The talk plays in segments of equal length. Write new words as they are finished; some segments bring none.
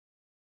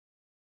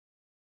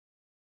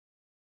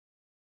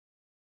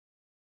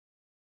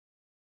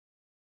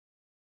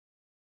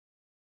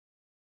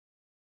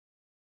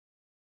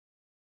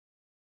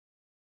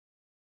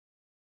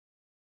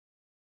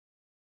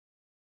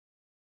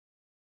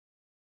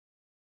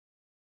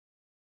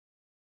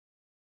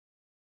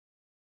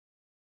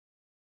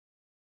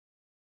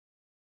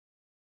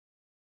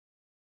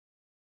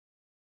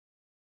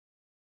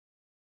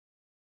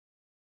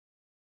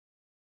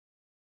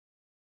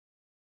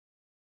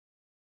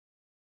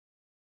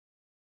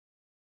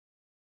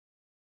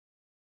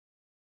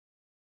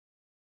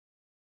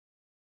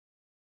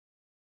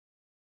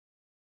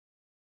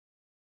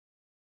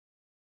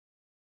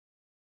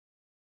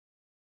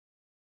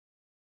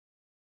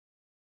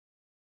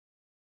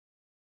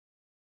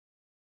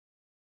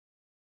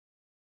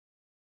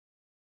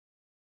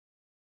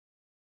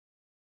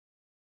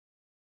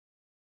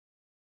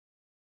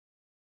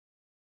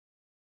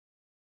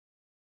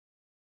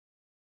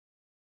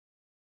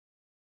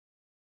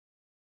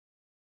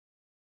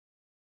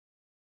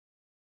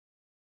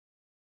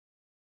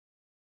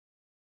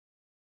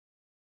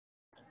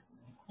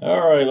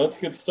All right, let's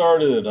get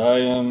started. I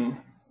am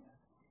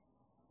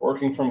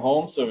working from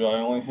home, so I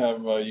only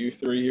have you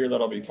three here that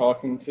I'll be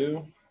talking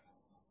to.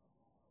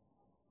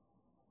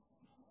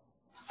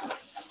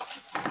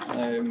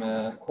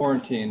 I'm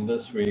quarantined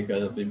this week.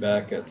 I'll be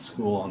back at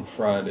school on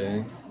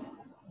Friday.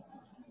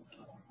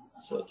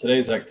 So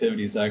today's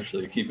activity is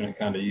actually keeping it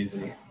kind of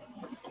easy.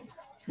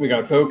 We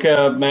got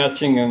vocab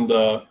matching, and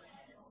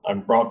I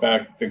brought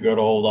back the good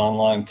old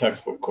online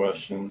textbook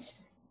questions,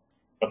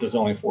 but there's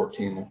only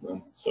 14 of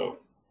them. So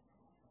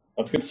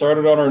let's get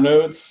started on our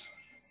notes.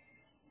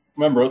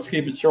 Remember, let's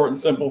keep it short and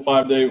simple,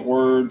 5 to 8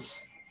 words.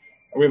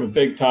 We have a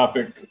big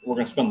topic. We're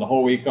going to spend the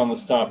whole week on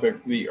this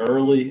topic. The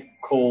early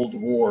Cold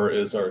War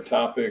is our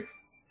topic.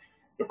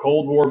 The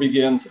Cold War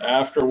begins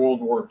after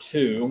World War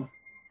II,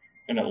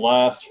 and it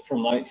lasts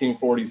from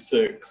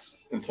 1946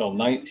 until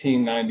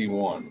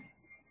 1991.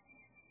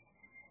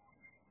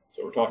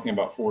 So we're talking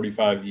about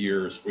 45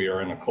 years. We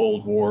are in a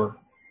Cold War.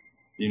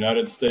 The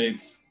United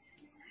States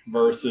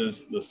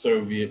versus the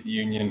Soviet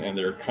Union and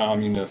their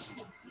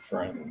communist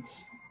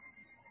friends.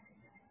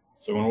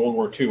 So when World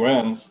War II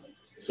ends,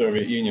 the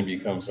Soviet Union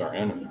becomes our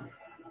enemy.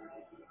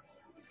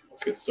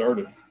 Let's get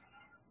started.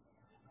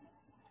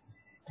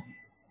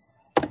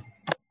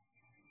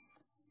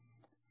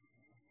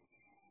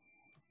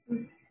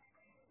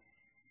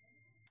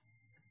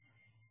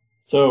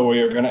 So we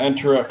are going to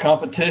enter a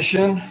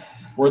competition.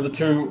 We're the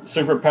two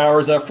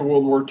superpowers after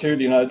World War II,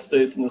 the United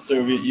States and the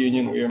Soviet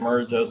Union. We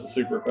emerge as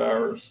the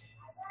superpowers.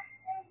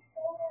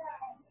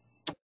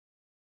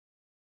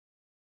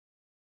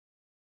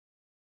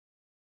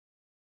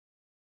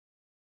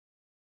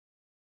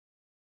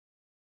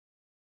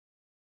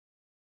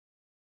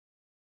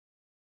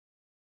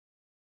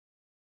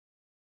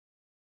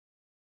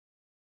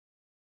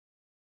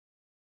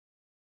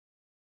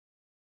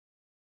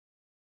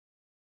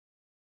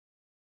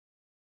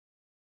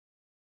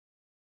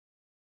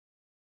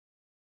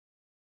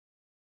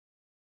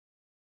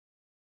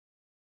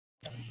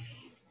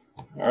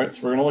 All right,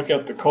 so we're going to look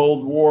at the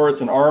Cold War.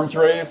 It's an arms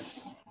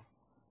race.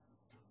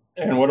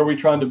 And what are we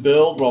trying to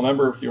build? Well,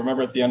 remember, if you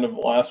remember at the end of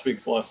last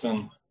week's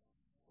lesson,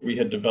 we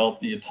had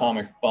developed the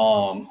atomic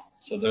bomb.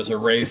 So there's a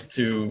race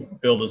to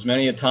build as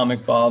many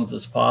atomic bombs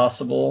as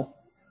possible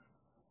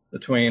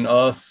between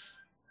us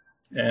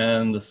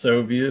and the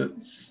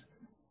Soviets.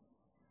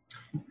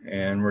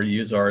 And we're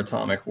use our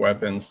atomic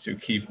weapons to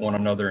keep one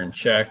another in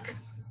check.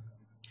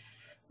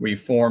 We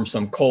form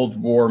some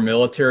Cold War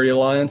military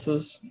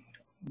alliances.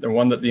 The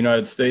one that the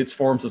United States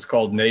forms is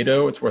called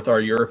NATO. It's with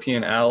our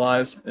European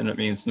allies, and it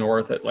means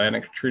North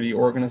Atlantic Treaty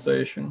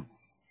Organization.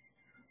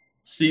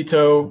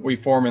 CETO, we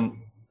form in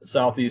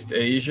Southeast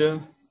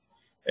Asia,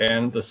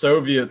 and the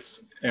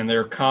Soviets and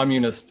their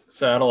communist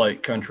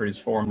satellite countries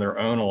form their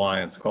own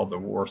alliance called the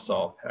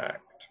Warsaw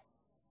Pact.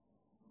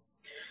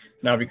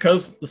 Now,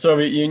 because the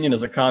Soviet Union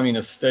is a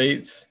communist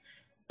state,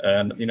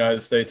 and the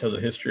United States has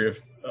a history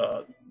of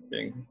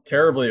being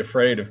terribly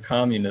afraid of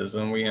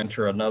communism, we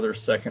enter another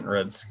second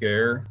Red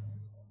Scare.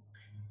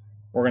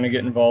 We're going to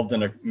get involved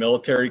in a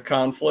military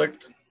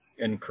conflict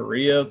in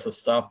Korea to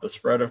stop the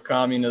spread of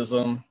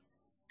communism.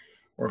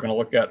 We're going to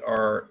look at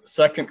our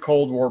second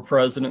Cold War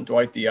president,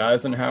 Dwight D.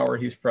 Eisenhower.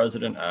 He's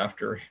president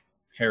after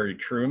Harry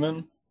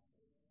Truman.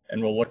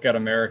 And we'll look at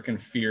American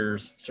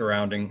fears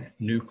surrounding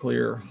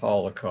nuclear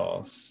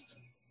holocaust.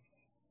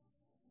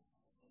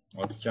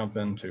 Let's jump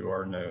into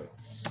our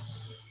notes.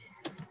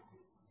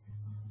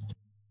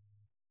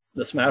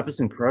 This map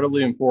is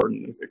incredibly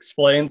important. It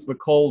explains the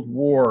Cold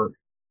War.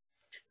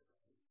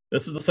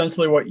 This is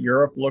essentially what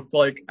Europe looked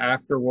like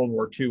after World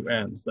War II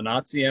ends. The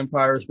Nazi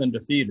Empire has been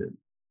defeated.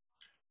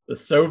 The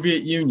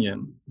Soviet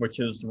Union, which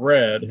is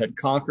red, had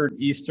conquered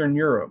Eastern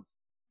Europe.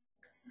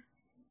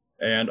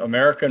 And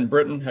America and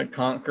Britain had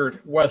conquered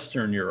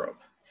Western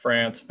Europe,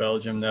 France,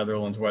 Belgium,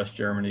 Netherlands, West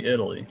Germany,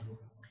 Italy.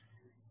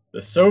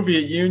 The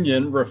Soviet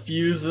Union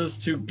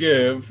refuses to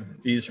give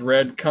these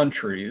red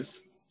countries,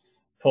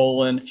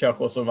 Poland,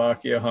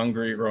 Czechoslovakia,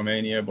 Hungary,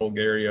 Romania,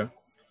 Bulgaria,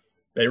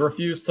 they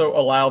refuse to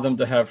allow them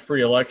to have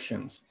free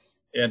elections,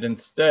 and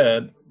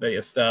instead they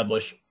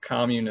establish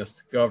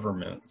communist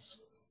governments.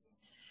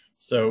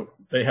 So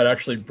they had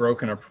actually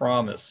broken a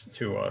promise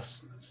to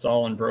us.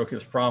 Stalin broke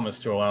his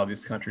promise to allow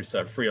these countries to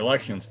have free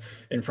elections,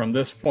 and from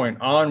this point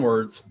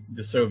onwards,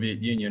 the Soviet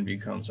Union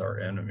becomes our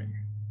enemy.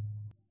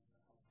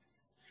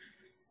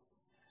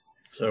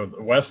 So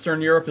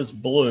Western Europe is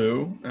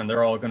blue, and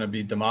they're all going to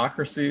be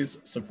democracies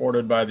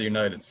supported by the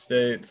United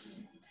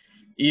States.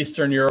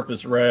 Eastern Europe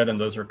is red, and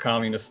those are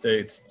communist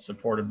states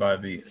supported by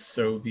the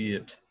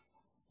Soviet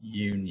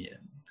Union.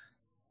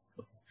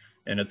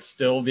 And it's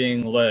still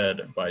being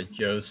led by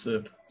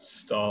Joseph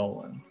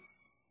Stalin.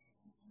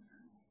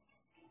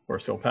 Of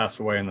course, he'll pass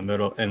away in the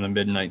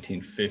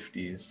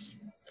mid-1950s.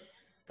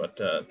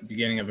 But at the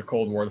beginning of the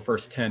Cold War, the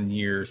first 10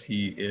 years,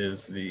 he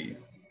is the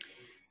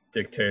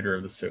dictator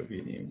of the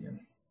Soviet Union.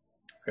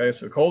 Okay,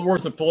 so the Cold War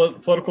is a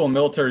political and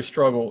military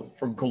struggle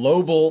for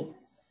global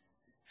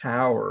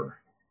power.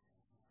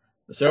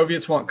 The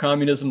Soviets want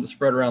communism to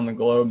spread around the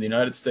globe. The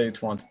United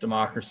States wants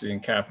democracy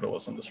and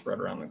capitalism to spread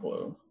around the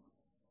globe.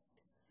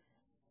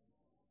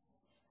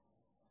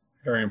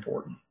 Very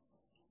important.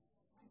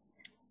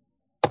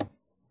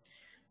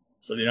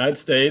 So the United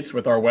States,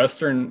 with our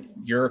Western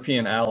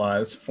European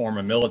allies, form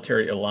a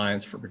military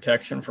alliance for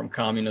protection from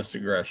communist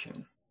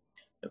aggression.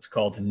 It's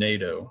called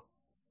NATO.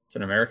 It's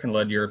an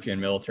American-led European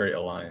military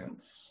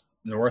alliance,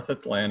 North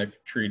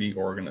Atlantic Treaty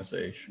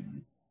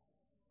Organization.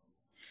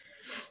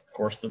 Of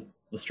course, the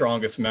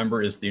strongest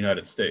member is the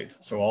United States.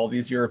 So all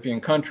these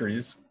European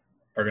countries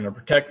are going to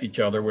protect each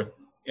other with,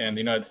 and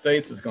the United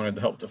States is going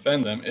to help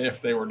defend them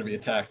if they were to be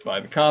attacked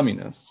by the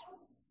communists.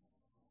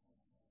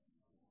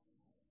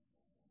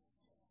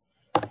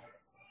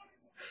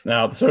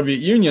 Now, the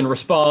Soviet Union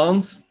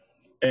responds,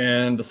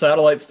 and the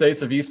satellite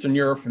states of Eastern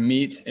Europe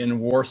meet in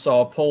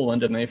Warsaw,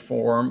 Poland, and they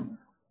form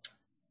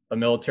a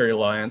military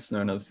alliance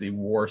known as the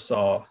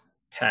Warsaw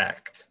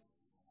Pact.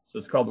 So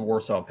it's called the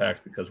Warsaw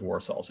Pact because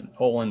Warsaw's in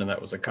Poland, and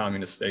that was a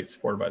communist state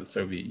supported by the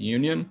Soviet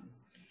Union.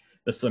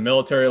 This is a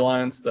military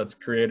alliance that's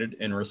created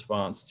in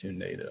response to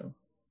NATO.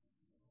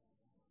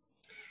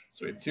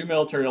 So we have two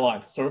military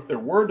alliances. So if there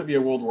were to be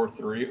a World War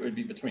III, it would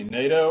be between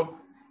NATO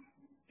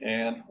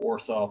and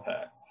Warsaw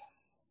Pact.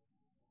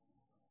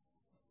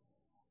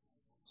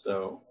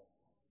 So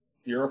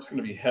Europe's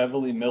going to be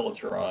heavily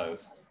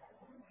militarized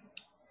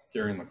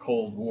during the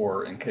Cold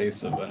War in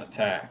case of an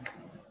attack.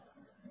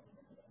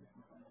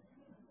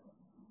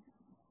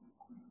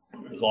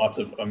 There's lots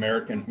of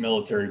American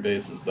military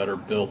bases that are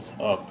built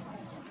up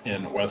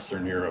in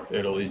Western Europe,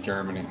 Italy,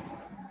 Germany,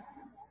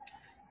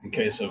 in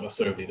case of a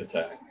Soviet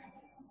attack.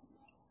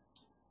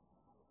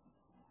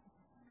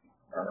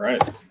 All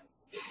right.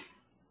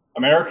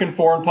 American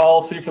foreign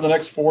policy for the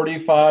next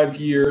 45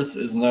 years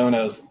is known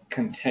as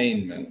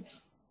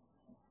containment.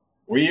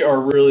 We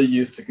are really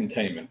used to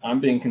containment. I'm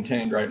being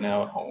contained right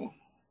now at home.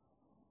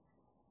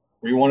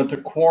 We wanted to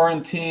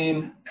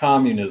quarantine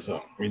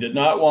communism. We did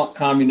not want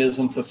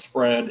communism to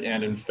spread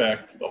and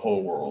infect the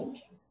whole world.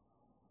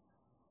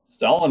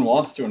 Stalin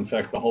wants to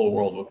infect the whole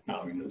world with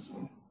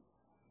communism.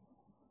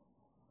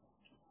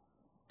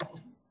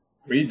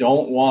 We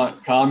don't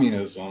want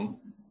communism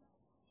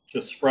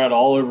to spread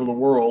all over the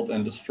world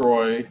and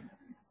destroy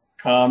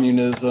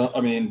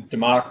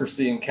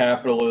democracy and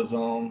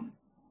capitalism,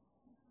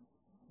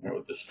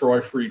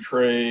 destroy free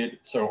trade.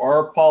 So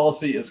our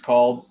policy is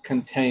called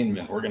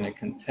containment. We're going to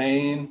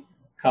contain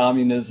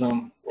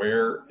communism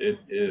where it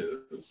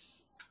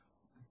is.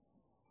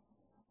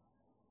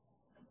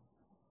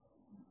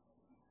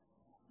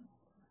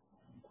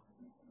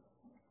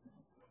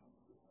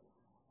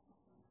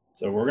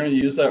 So we're going to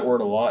use that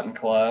word a lot in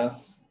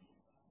class.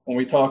 When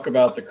we talk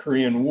about the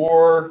Korean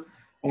War,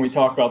 when we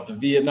talk about the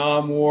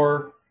Vietnam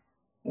War,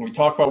 when we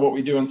talk about what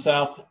we do in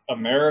South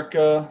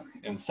America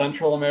and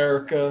Central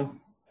America,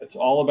 it's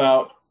all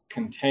about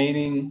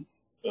containing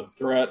the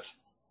threat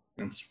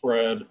and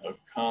spread of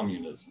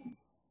communism.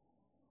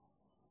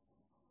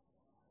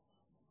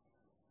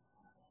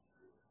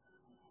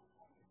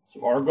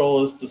 So our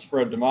goal is to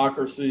spread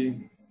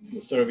democracy.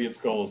 The Soviets'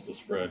 goal is to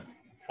spread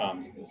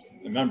communism.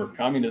 Remember,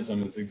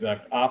 communism is the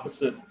exact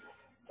opposite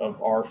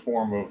of our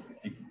form of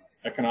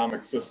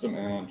economic system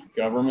and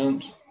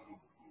government.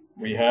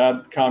 We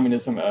had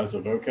communism as a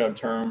vocab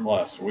term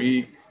last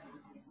week,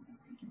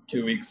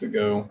 2 weeks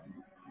ago.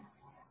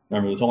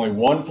 Remember, there's only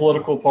one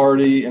political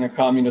party in a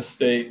communist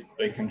state.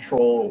 They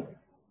control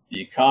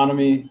the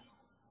economy.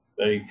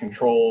 They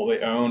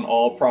own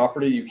all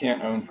property. You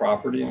can't own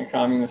property in a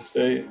communist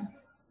state.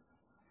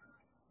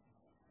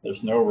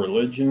 There's no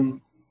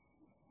religion.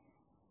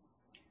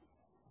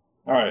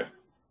 All right,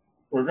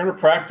 we're going to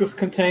practice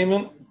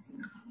containment.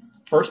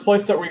 First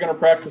place that we're going to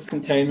practice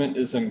containment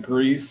is in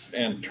Greece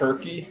and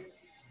Turkey.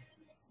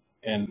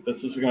 And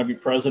this is going to be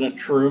President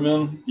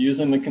Truman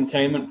using the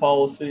containment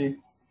policy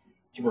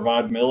to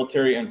provide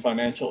military and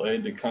financial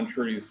aid to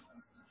countries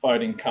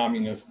fighting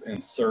communist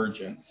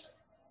insurgents.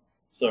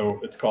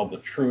 So it's called the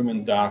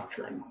Truman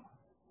Doctrine.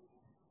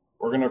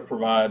 We're going to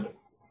provide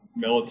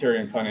military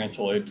and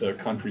financial aid to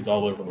countries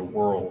all over the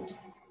world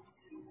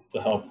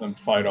to help them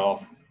fight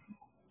off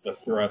the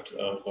threat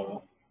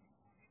of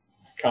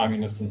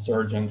communist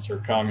insurgents or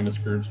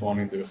communist groups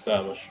wanting to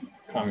establish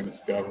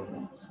communist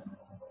governments.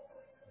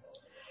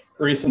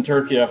 Greece and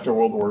Turkey after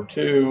World War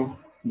II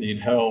need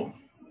help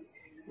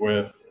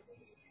with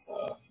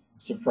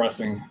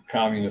suppressing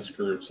communist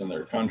groups in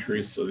their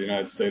countries, so the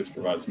United States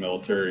provides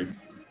military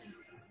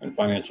and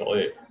financial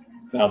aid.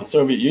 Now, the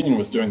Soviet Union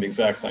was doing the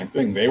exact same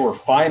thing. They were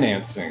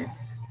financing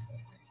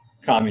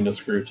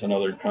communist groups in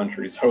other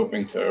countries,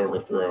 hoping to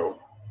overthrow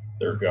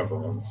their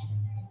governments.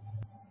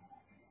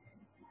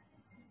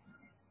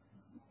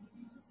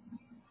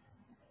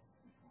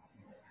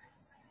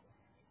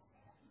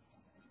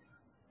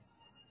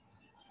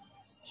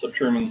 So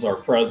Truman's our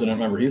president.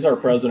 Remember, he's our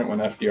president when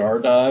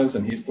FDR dies,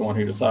 and he's the one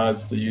who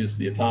decides to use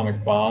the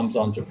atomic bombs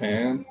on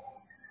Japan.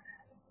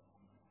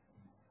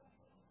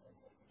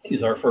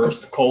 He's our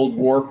first Cold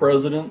War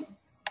president.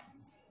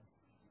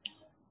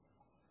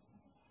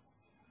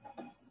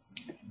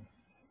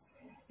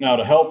 Now,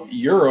 to help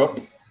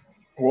Europe,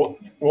 World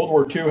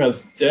War II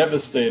has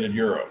devastated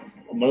Europe.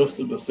 Most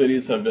of the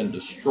cities have been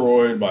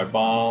destroyed by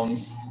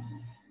bombs.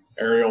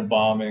 aerial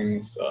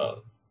bombings,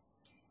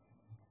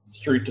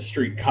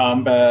 street-to-street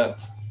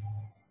combat.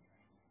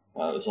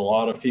 There's a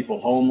lot of people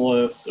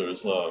homeless.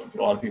 There's a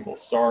lot of people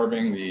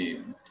starving. The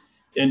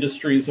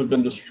industries have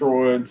been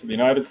destroyed. So the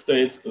United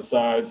States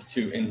decides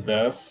to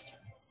invest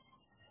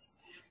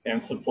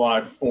and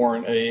supply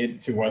foreign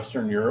aid to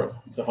Western Europe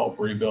to help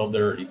rebuild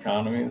their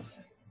economies.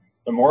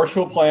 The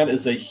Marshall Plan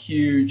is a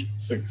huge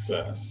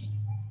success.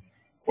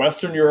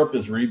 Western Europe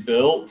is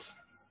rebuilt.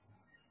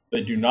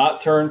 They do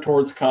not turn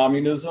towards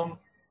communism.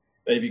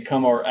 They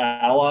become our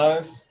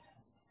allies,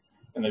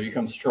 and they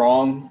become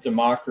strong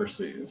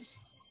democracies.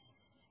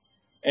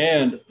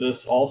 And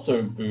this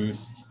also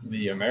boosts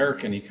the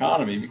American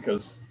economy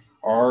because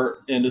our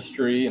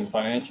industry and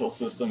financial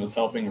system is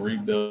helping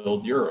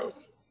rebuild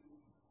Europe.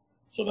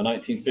 So the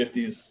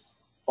 1950s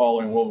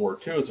following World War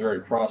II is a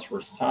very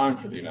prosperous time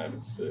for the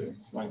United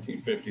States,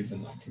 1950s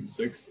and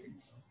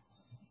 1960s.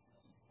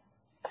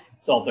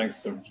 It's all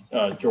thanks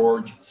to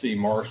George C.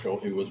 Marshall,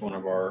 who was one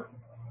of our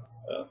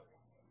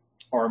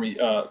Army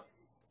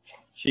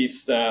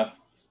chief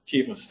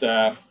of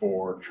staff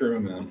for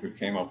Truman, who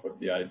came up with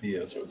the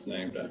idea, so it's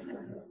named after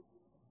him.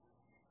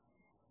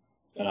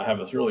 And I have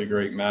this really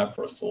great map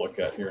for us to look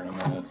at here in a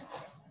minute.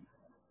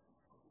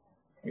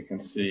 We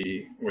can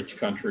see which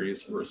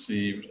countries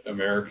received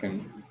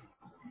American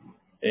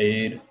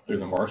aid through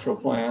the Marshall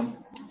Plan,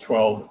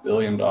 $12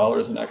 billion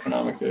in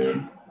economic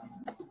aid.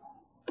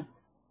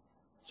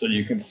 So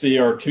you can see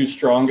our two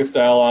strongest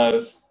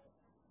allies,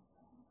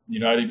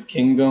 United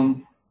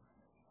Kingdom,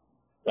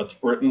 that's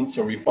Britain.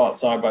 So we fought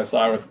side by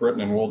side with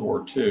Britain in World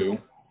War II.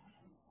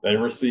 They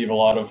receive a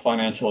lot of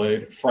financial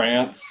aid.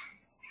 France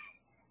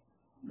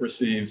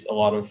receives a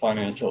lot of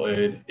financial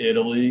aid.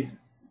 Italy,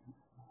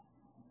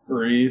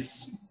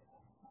 Greece,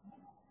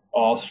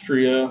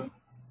 Austria,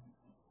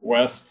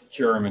 West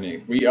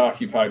Germany. We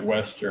occupied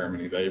West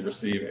Germany. They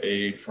receive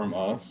aid from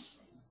us.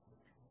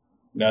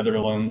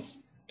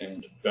 Netherlands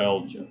and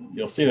Belgium.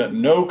 You'll see that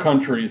no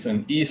countries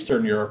in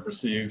Eastern Europe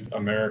received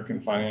American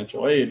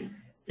financial aid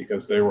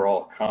because they were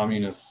all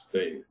communist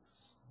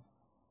states,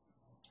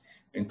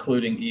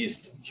 including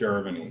East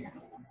Germany,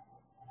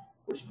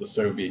 which the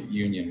Soviet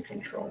Union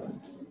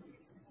controlled.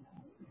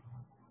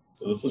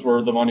 So this is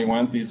where the money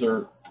went. These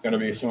are going to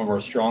be some of our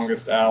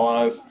strongest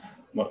allies.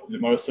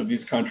 Most of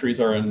these countries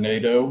are in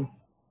NATO.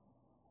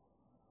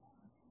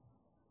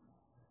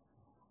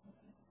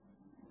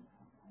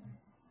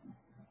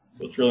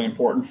 So it's really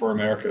important for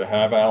America to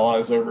have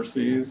allies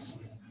overseas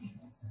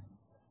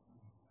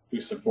who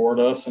support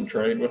us and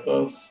trade with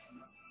us,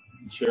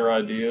 and share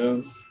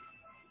ideas,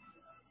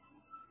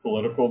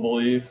 political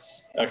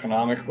beliefs,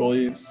 economic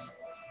beliefs.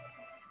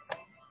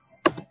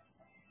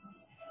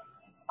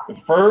 The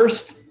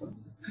first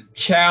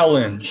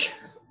challenge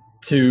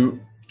to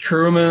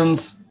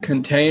Truman's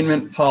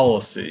containment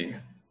policy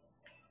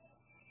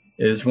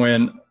is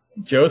when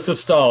Joseph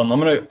Stalin, I'm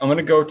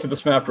gonna go to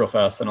this map real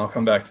fast and I'll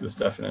come back to this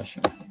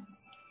definition.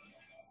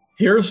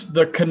 Here's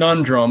the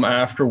conundrum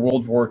after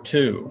World War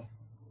II.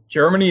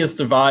 Germany is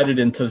divided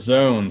into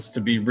zones to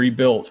be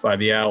rebuilt by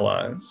the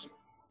Allies.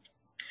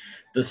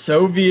 The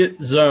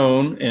Soviet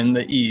zone in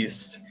the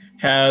east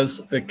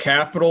has the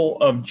capital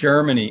of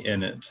Germany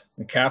in it.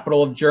 The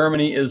capital of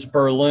Germany is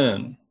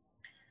Berlin.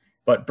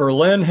 But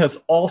Berlin has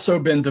also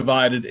been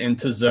divided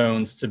into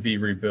zones to be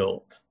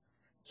rebuilt.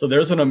 So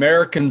there's an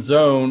American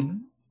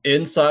zone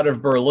inside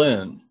of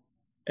Berlin,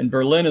 and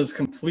Berlin is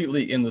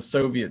completely in the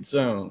Soviet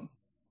zone.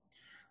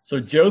 So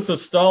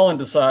Joseph Stalin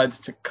decides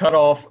to cut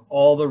off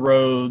all the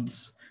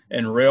roads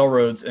and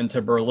railroads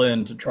into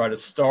Berlin to try to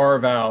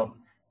starve out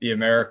the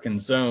American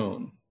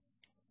zone.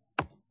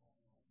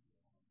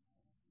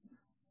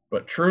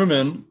 But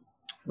Truman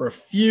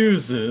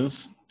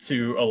refuses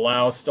to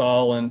allow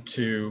Stalin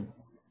to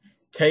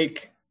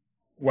take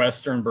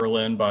Western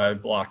Berlin by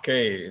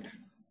blockade.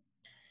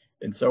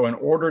 And so in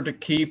order to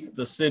keep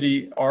the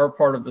city, our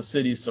part of the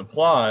city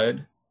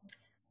supplied,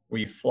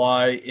 we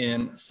fly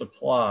in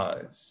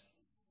supplies.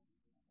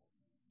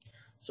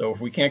 So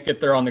if we can't get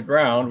there on the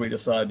ground, we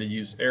decide to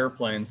use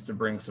airplanes to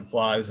bring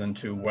supplies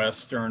into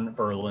Western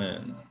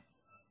Berlin.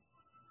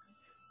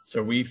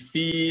 So we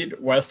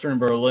feed Western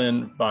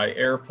Berlin by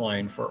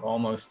airplane for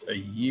almost a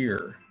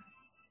year.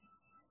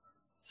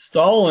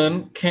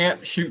 Stalin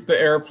can't shoot the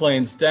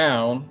airplanes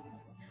down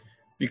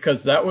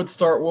because that would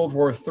start World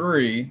War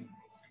III,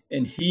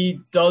 and he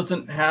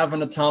doesn't have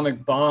an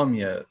atomic bomb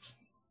yet.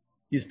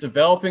 He's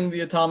developing the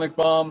atomic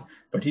bomb,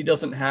 but he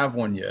doesn't have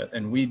one yet,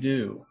 and we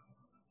do.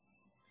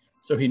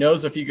 So he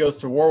knows if he goes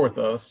to war with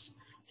us,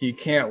 he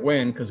can't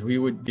win because we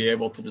would be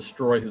able to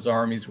destroy his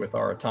armies with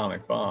our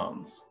atomic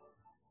bombs.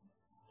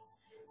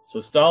 So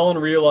Stalin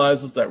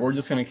realizes that we're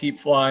just going to keep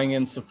flying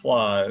in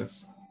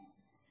supplies,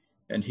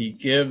 and he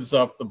gives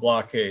up the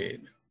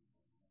blockade.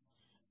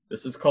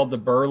 This is called the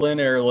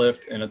Berlin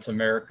Airlift, and it's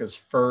America's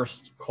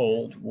first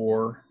Cold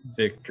War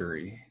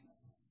victory.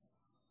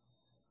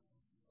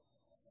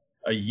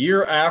 A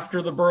year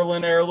after the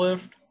Berlin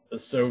Airlift, the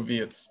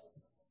Soviets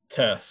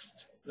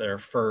test their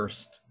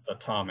first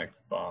atomic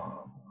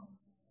bomb.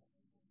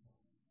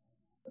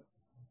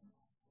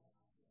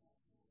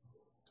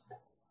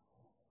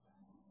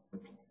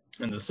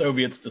 And the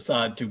Soviets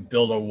decide to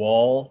build a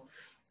wall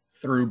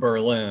through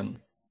Berlin,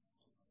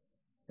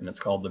 and it's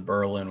called the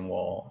Berlin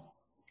Wall.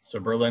 So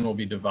Berlin will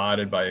be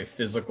divided by a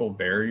physical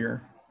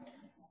barrier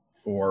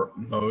for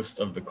most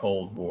of the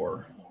Cold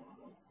War.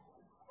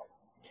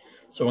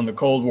 So when the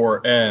Cold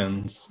War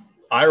ends,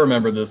 I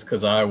remember this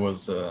because I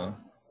was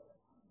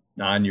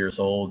 9 years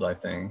old, I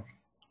think.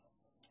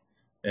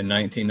 In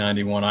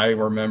 1991, I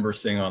remember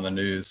seeing on the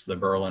news the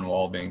Berlin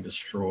Wall being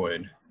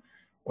destroyed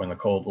when the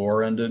Cold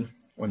War ended.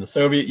 When the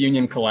Soviet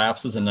Union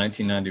collapses in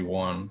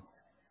 1991,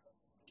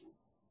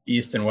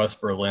 East and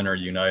West Berlin are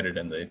united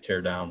and they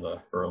tear down the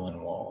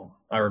Berlin Wall.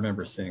 I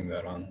remember seeing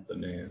that on the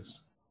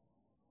news.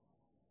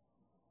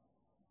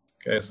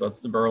 Okay, so that's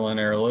the Berlin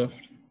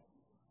Airlift.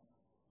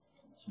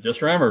 So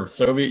just remember,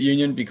 Soviet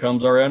Union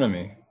becomes our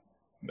enemy.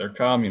 They're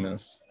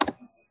communists.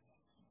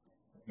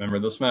 Remember,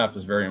 this map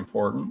is very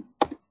important.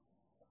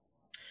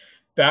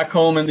 Back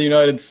home in the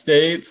United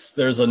States,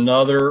 there's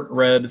another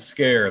Red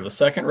Scare. The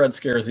second Red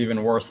Scare is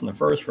even worse than the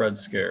first Red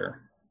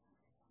Scare.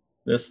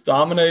 This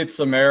dominates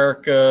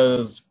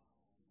America's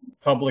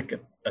public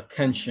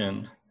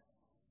attention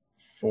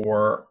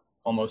for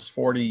almost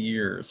 40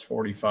 years,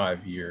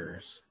 45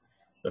 years.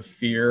 The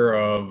fear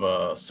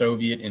of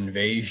Soviet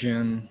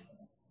invasion,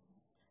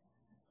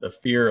 the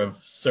fear of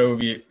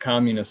Soviet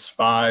communist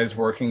spies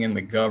working in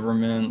the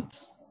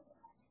government,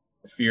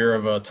 the fear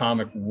of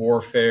atomic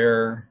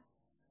warfare.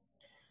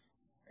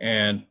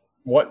 And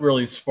what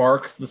really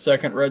sparks the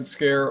second Red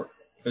Scare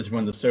is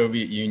when the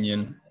Soviet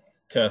Union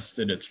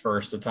tested its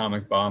first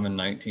atomic bomb in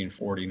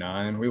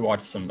 1949. We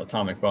watched some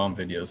atomic bomb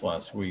videos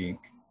last week.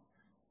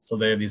 So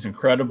they have these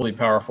incredibly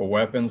powerful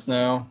weapons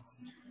now.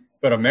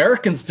 But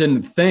Americans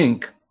didn't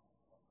think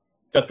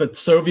that the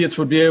Soviets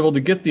would be able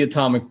to get the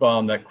atomic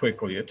bomb that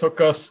quickly. It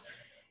took us,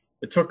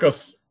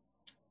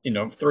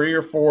 3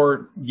 or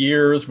 4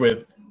 years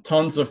with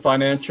tons of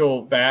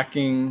financial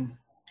backing,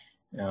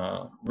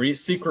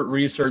 secret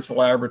research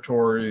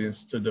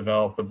laboratories to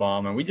develop the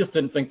bomb. And we just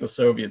didn't think the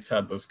Soviets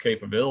had those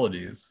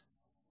capabilities.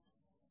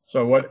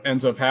 So what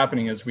ends up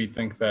happening is we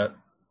think that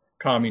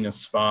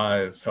communist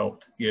spies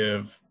helped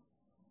give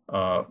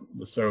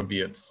the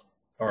Soviets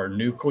our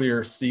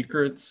nuclear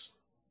secrets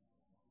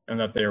and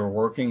that they were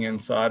working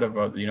inside of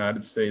the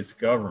United States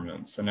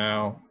government. So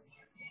now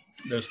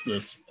there's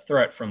this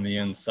threat from the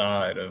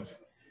inside of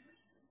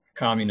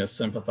communist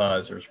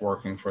sympathizers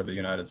working for the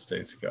United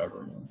States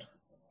government.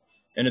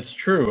 And it's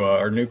true,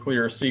 our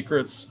nuclear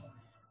secrets,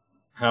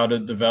 how to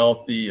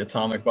develop the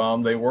atomic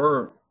bomb, they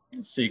were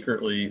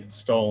secretly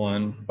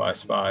stolen by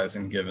spies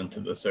and given to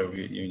the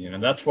Soviet Union.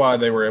 And that's why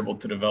they were able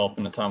to develop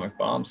an atomic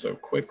bomb so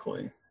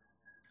quickly.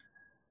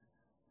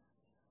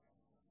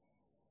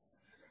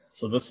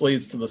 So this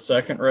leads to the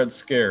second Red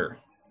Scare,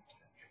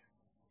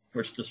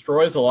 which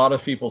destroys a lot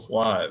of people's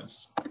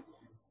lives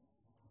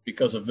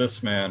because of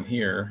this man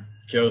here,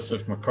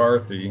 Joseph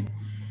McCarthy.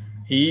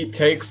 He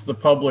takes the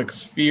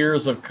public's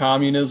fears of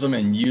communism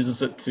and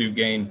uses it to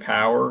gain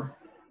power.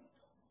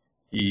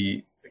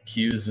 He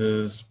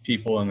accuses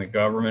people in the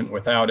government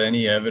without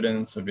any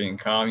evidence of being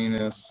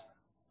communists.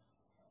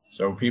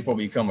 So people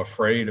become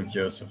afraid of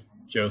Joseph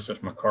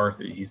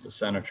McCarthy. He's a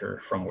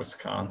senator from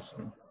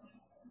Wisconsin.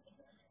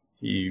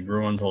 He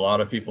ruins a lot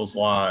of people's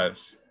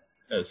lives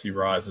as he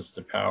rises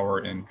to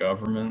power in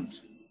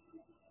government.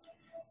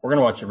 We're going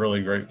to watch a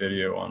really great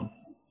video on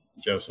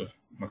Joseph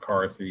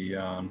McCarthy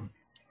on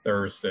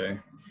Thursday.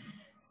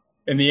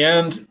 In the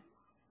end,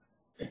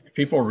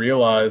 people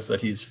realize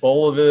that he's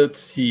full of it.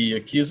 He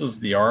accuses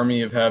the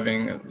army of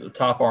having the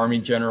top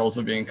army generals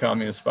of being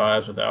communist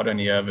spies without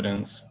any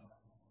evidence.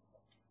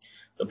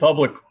 The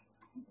public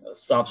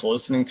stops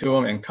listening to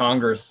him, and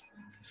Congress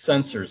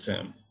censors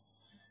him.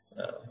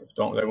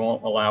 They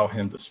won't allow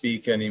him to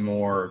speak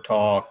anymore or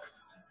talk,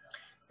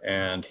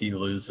 and he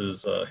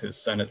loses his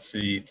Senate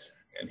seat.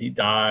 And he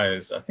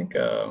dies, I think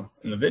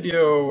in the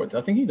video,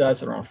 I think he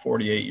dies at around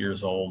 48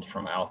 years old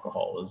from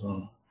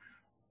alcoholism.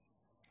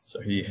 So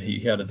he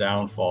had a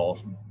downfall.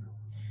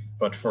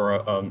 But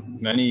for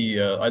many,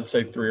 I'd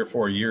say 3 or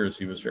 4 years,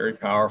 he was very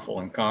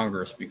powerful in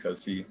Congress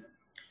because he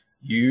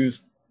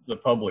used the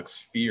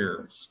public's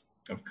fears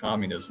of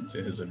communism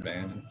to his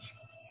advantage.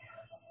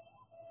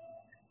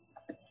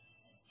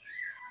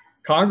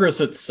 Congress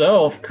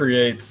itself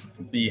creates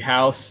the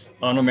House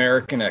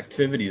Un-American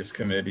Activities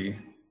Committee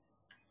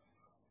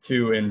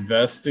to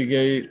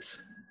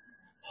investigate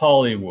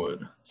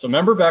Hollywood. So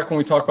remember back when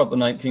we talked about the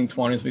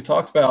 1920s, we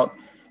talked about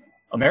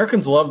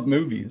Americans loved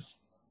movies.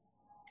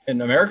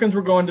 And Americans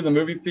were going to the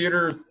movie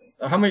theater.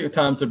 How many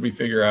times did we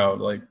figure out?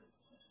 Like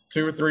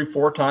 2 or 3,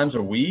 4 times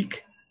a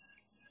week?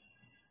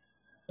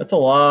 That's a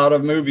lot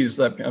of movies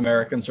that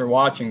Americans are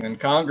watching. And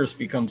Congress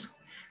becomes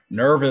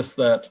nervous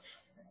that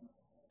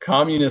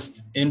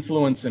communist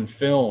influence in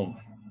film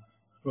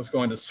was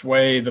going to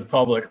sway the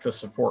public to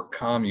support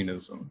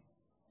communism.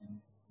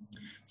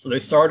 So they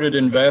started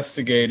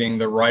investigating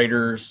the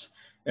writers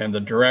and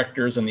the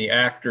directors and the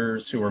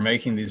actors who were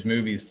making these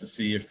movies to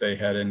see if they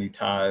had any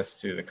ties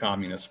to the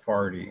Communist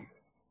Party.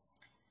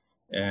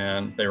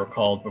 And they were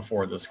called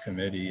before this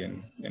committee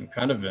and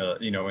kind of,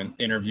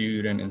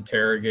 interviewed and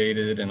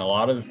interrogated. And a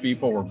lot of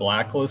people were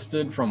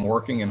blacklisted from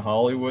working in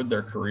Hollywood.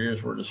 Their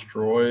careers were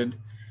destroyed.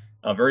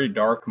 A very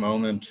dark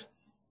moment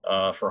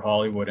for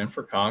Hollywood and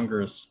for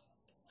Congress.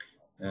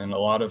 And a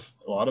lot of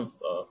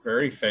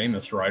very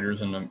famous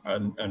writers and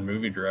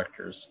movie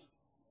directors,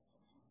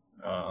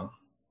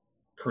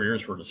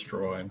 careers were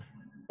destroyed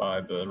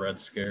by the Red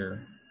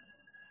Scare.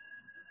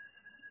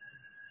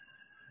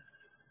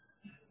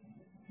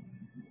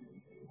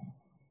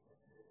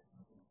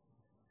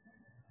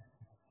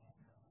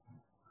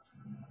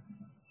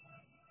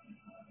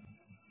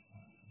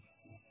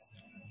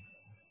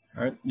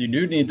 All right, you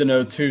do need to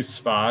know two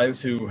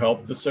spies who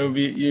helped the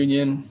Soviet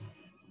Union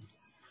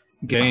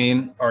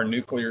gain our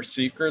nuclear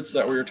secrets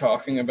that we were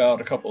talking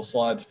about a couple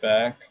slides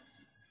back.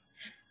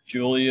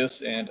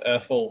 Julius and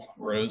Ethel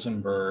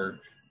Rosenberg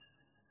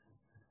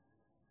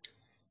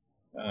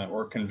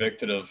were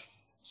convicted of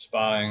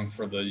spying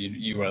for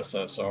the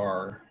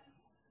USSR,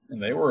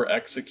 and they were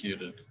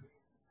executed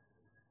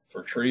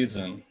for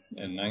treason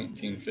in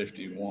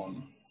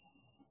 1951.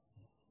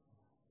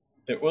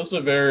 It was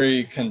a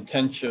very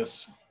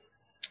contentious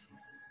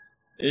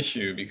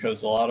issue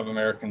because a lot of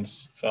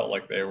Americans felt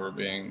like they were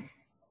being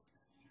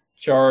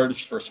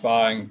charged for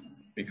spying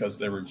because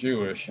they were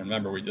Jewish. And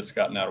remember, we just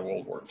gotten out of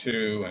World War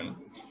II, and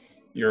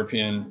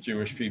European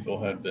Jewish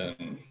people had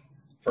been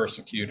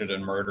persecuted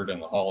and murdered in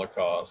the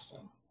Holocaust.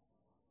 And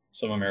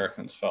some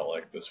Americans felt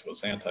like this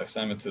was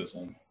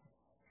anti-Semitism.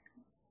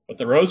 But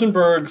the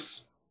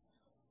Rosenbergs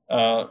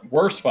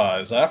were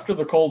spies. After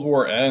the Cold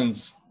War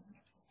ends,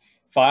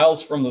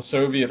 files from the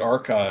Soviet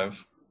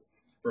archive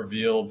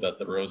revealed that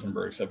the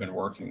Rosenbergs had been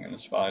working in a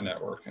spy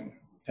network and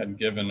had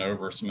given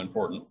over some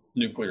important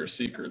nuclear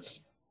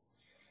secrets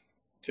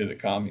to the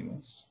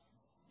communists.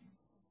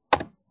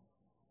 All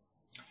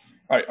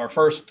right, our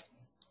first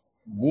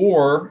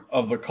war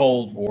of the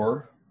Cold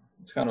War,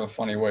 it's kind of a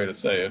funny way to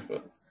say it,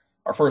 but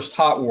our first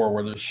hot war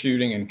where there's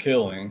shooting and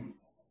killing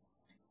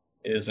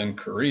is in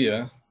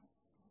Korea.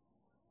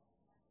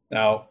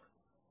 Now,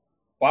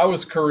 why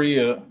was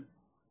Korea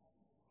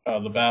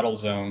the battle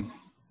zone,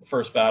 the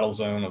first battle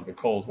zone of the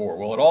Cold War?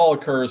 Well, it all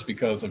occurs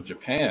because of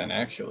Japan,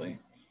 actually.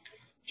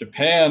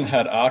 Japan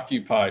had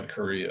occupied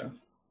Korea.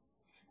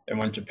 And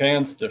when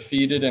Japan's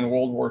defeated in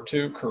World War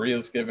II,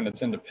 Korea's given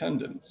its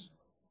independence.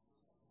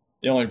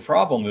 The only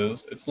problem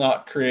is it's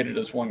not created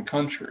as one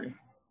country.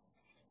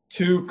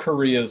 Two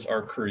Koreas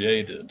are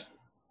created.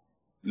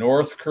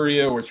 North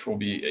Korea, which will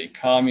be a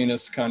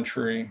communist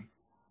country,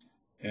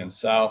 and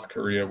South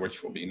Korea,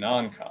 which will be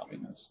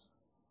non-communist.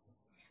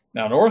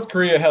 Now, North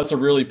Korea has a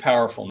really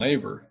powerful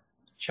neighbor,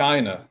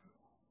 China.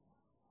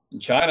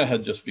 And China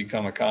had just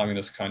become a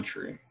communist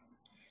country.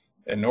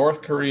 And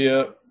North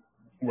Korea,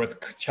 with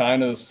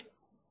China's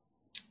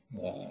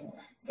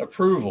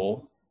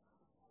approval,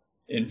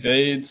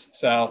 invades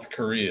South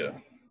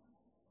Korea.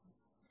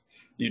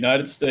 The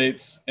United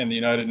States and the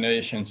United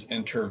Nations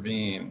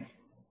intervene.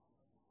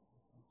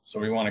 So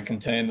we want to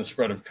contain the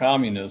spread of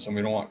communism.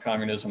 We don't want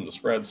communism to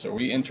spread. So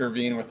we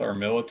intervene with our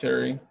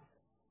military.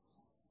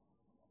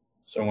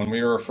 So when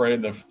we were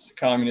afraid of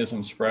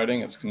communism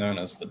spreading, it's known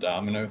as the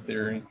domino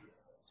theory.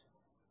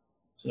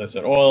 So they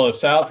said, well, if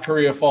South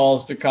Korea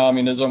falls to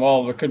communism,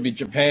 oh, it could be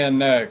Japan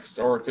next,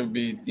 or it could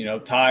be,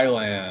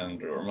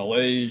 Thailand or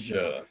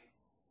Malaysia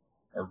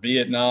or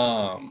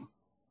Vietnam.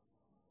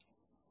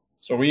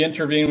 So we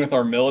intervene with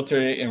our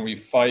military and we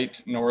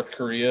fight North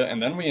Korea,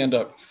 and then we end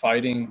up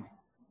fighting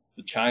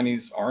the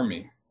Chinese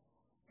army.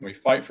 We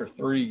fight for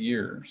 3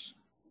 years,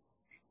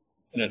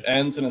 and it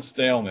ends in a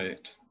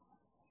stalemate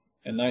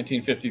in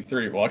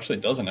 1953. Well, actually,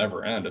 it doesn't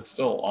ever end. It's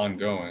still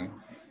ongoing.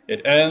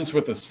 It ends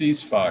with a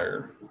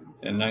ceasefire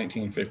in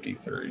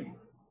 1953.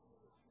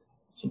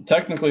 So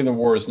technically, the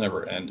war has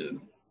never ended.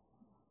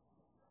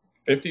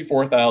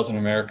 54,000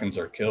 Americans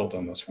are killed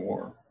in this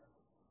war.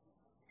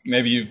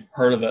 Maybe you've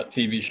heard of that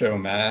TV show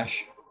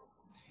MASH.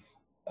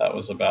 That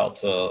was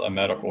about a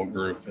medical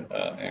group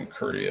in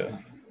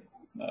Korea,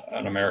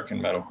 an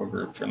American medical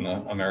group from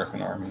the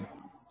American Army.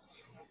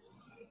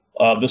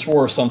 This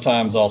war is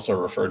sometimes also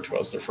referred to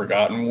as the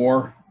Forgotten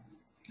War.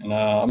 And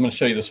I'm going to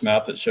show you this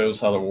map that shows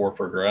how the war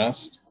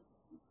progressed.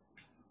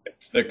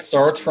 It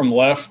starts from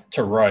left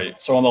to right.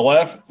 So on the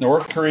left,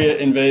 North Korea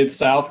invades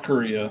South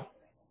Korea.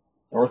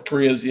 North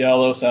Korea is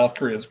yellow, South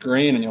Korea is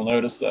green, and you'll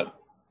notice that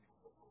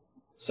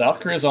South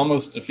Korea is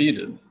almost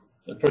defeated.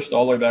 They're pushed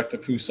all the way back to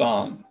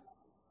Busan.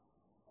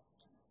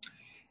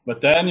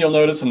 But then you'll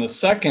notice in the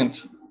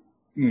second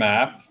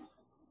map,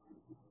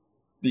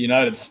 the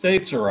United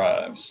States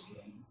arrives.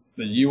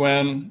 The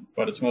UN,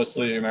 but it's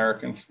mostly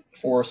American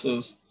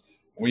forces.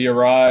 We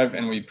arrive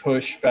and we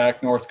push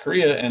back North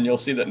Korea, and you'll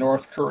see that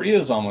North Korea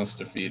is almost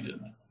defeated.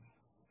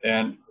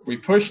 And we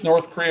push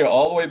North Korea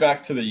all the way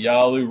back to the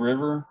Yalu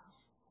River,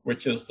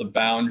 which is the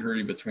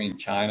boundary between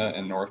China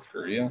and North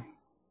Korea.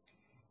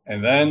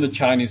 And then the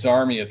Chinese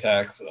army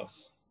attacks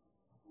us.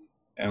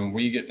 And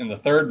we get, in the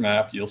third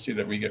map, you'll see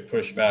that we get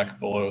pushed back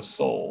below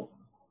Seoul.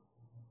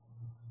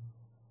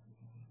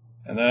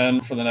 And then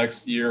for the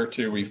next year or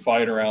two, we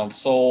fight around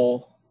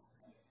Seoul.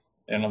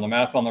 And on the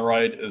map on the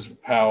right is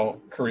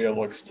how Korea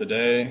looks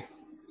today.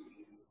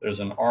 There's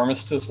an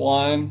armistice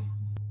line,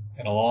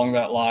 and along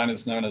that line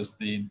is known as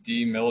the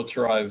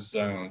Demilitarized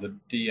Zone, the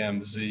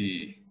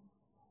DMZ.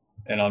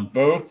 And on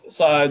both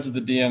sides of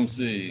the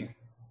DMZ,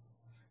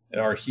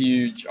 there are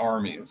huge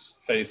armies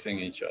facing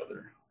each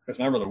other. Because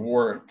remember, the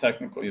war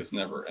technically has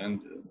never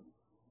ended.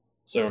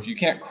 So if you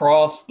can't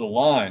cross the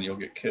line, you'll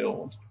get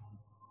killed.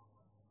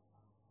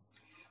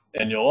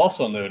 And you'll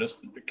also notice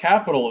that the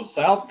capital of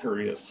South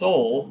Korea,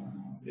 Seoul,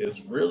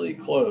 is really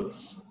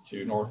close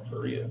to North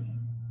Korea.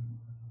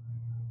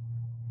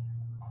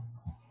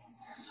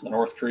 The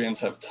North Koreans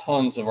have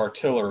tons of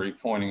artillery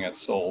pointing at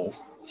Seoul.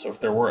 So if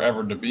there were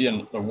ever to be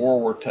the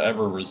war were to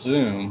ever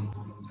resume,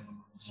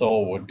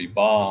 Seoul would be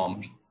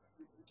bombed.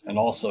 And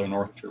also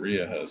North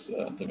Korea has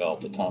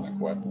developed atomic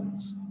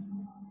weapons.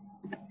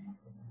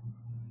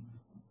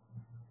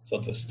 So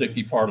it's a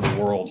sticky part of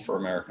the world for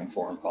American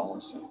foreign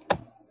policy.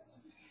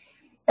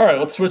 All right,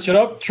 let's switch it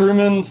up.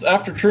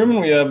 After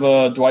Truman, we have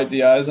Dwight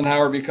D.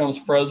 Eisenhower becomes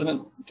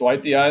president.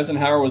 Dwight D.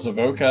 Eisenhower was a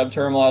vocab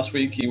term last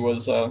week. He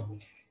was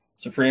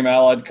Supreme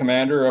Allied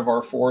Commander of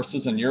our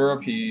forces in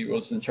Europe. He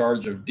was in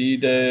charge of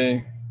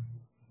D-Day.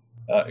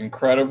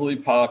 Incredibly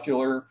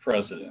popular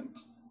president.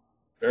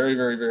 Very,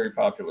 very, very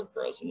popular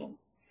president.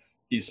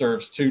 He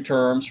serves 2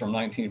 terms from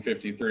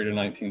 1953 to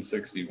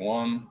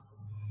 1961.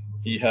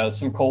 He has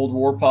some Cold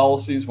War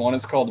policies. One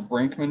is called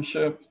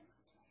brinkmanship.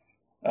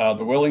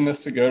 The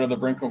willingness to go to the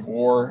brink of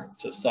war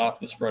to stop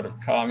the spread of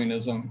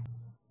communism.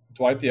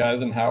 Dwight D.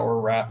 Eisenhower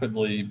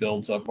rapidly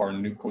builds up our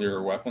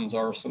nuclear weapons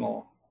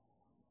arsenal.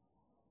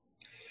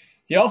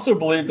 He also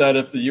believed that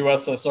if the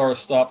USSR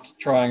stopped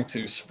trying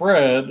to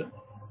spread,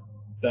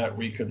 that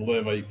we could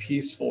live a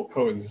peaceful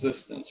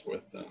coexistence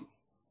with them.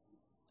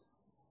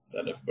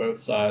 That if both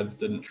sides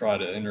didn't try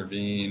to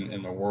intervene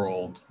in the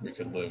world, we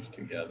could live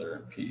together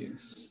in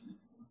peace.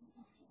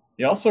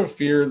 He also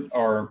feared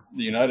the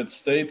United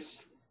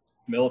States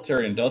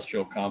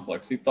military-industrial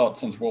complex. He thought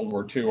since World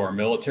War II, our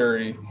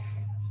military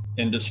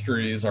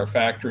industries, our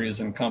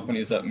factories and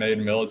companies that made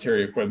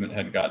military equipment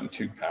had gotten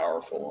too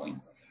powerful and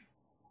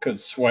could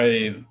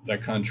sway the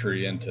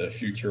country into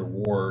future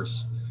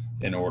wars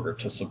in order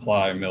to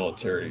supply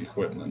military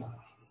equipment.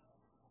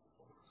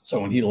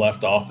 So when he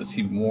left office,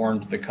 he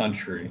warned the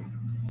country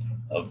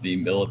of the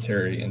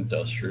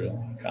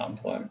military-industrial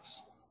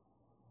complex.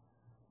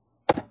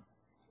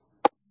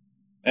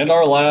 And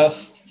our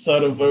last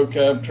set of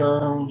vocab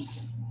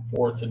terms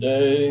for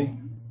today.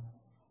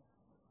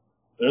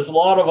 There's a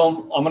lot of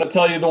them. I'm going to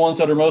tell you the ones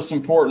that are most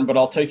important, but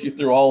I'll take you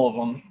through all of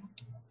them.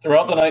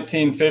 Throughout the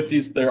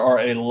 1950s, there are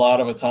a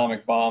lot of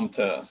atomic bomb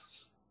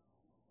tests.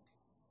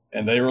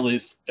 And it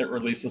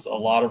releases a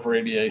lot of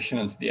radiation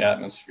into the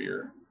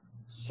atmosphere.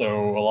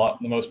 So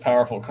the most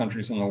powerful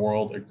countries in the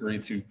world agree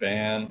to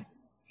ban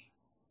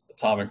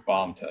atomic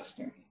bomb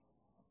testing.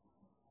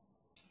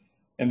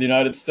 In the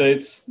United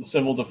States, the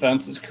civil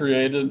defense is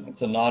created.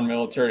 It's a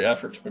non-military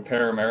effort to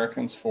prepare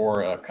Americans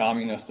for a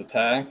communist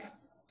attack.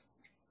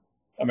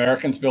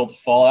 Americans built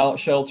fallout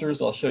shelters.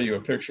 I'll show you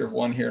a picture of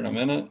one here in a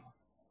minute.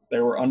 They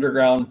were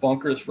underground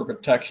bunkers for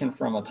protection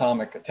from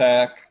atomic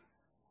attack.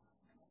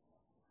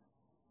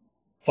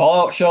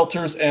 Fallout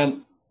shelters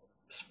and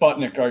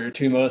Sputnik are your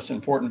 2 most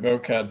important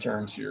vocab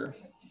terms here.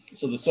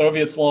 So the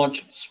Soviets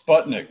launched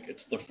Sputnik.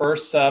 It's the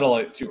first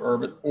satellite to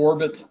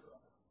orbit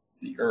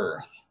the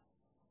Earth.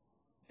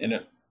 And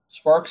it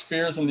sparks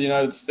fears in the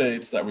United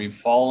States that we've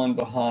fallen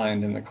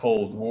behind in the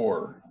Cold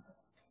War.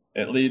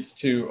 It leads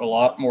to a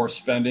lot more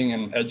spending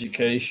in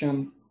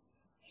education,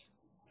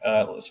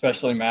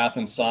 especially math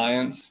and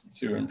science,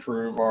 to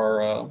improve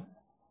our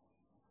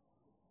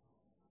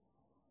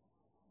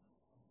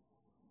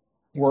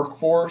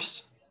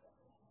workforce.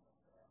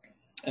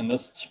 And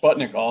this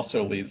Sputnik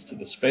also leads to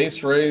the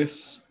space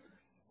race,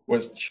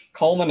 which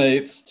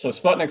culminates, so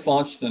Sputnik's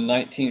launched in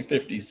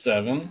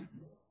 1957,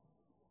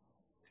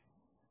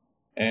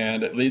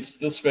 and it leads to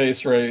the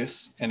space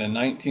race, and in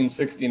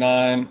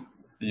 1969,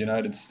 the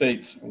United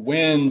States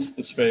wins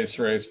the space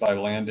race by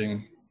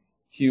landing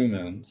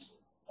humans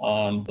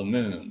on the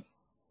moon.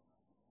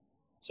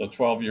 So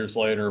 12 years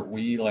later,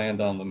 we land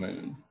on the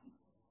moon.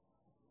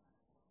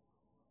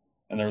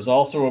 And there was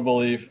also a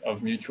belief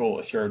of mutual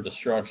assured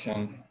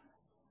destruction.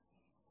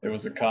 It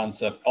was a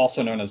concept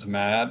also known as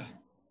MAD.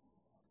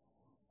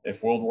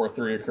 If World War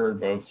III occurred,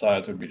 both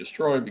sides would be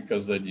destroyed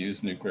because they'd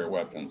use nuclear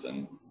weapons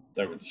and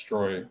they would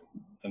destroy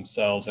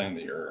themselves and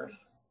the Earth.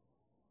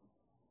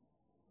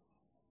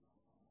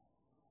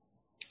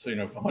 So,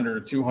 if 100 or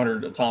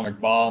 200 atomic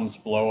bombs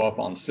blow up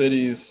on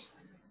cities,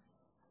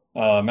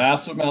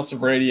 massive amounts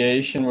of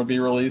radiation would be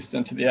released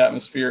into the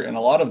atmosphere, and a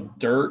lot of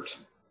dirt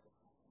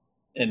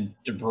and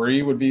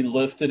debris would be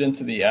lifted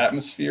into the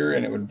atmosphere,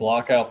 and it would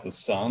block out the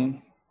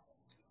sun,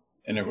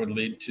 and it would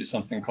lead to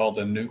something called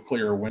a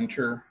nuclear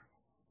winter,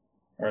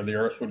 where the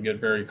Earth would get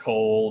very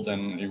cold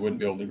and you wouldn't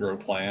be able to grow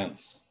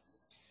plants.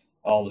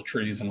 All the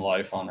trees and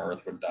life on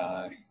Earth would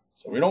die.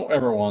 So we don't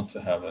ever want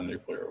to have a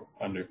nuclear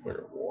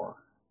war.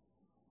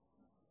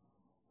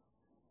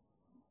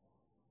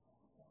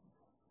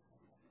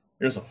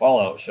 Here's a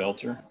fallout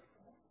shelter.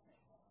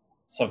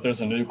 So if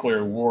there's a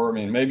nuclear war, I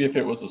mean, maybe if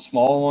it was a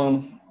small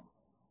one,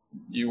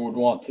 you would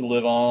want to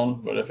live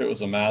on, but if it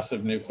was a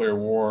massive nuclear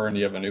war and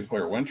you have a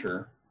nuclear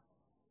winter,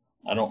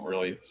 I don't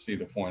really see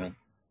the point of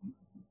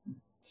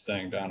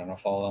staying down in a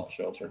fallout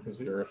shelter, because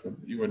the earth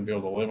you wouldn't be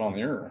able to live on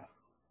the earth.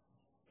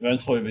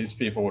 Eventually, these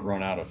people would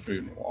run out of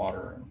food and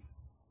water, and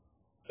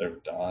they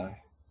would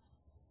die.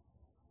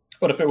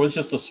 But if it was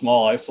just a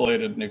small,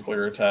 isolated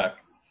nuclear attack,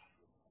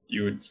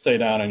 you would stay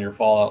down in your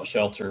fallout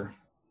shelter,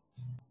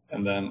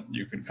 and then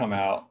you could come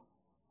out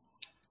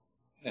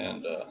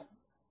and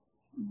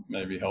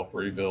maybe help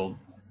rebuild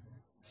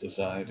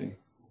society.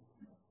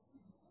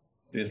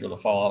 These were the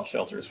fallout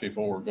shelters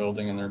people were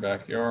building in their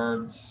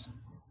backyards.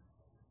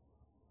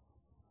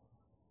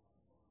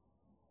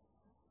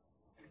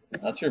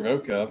 That's your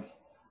vocab.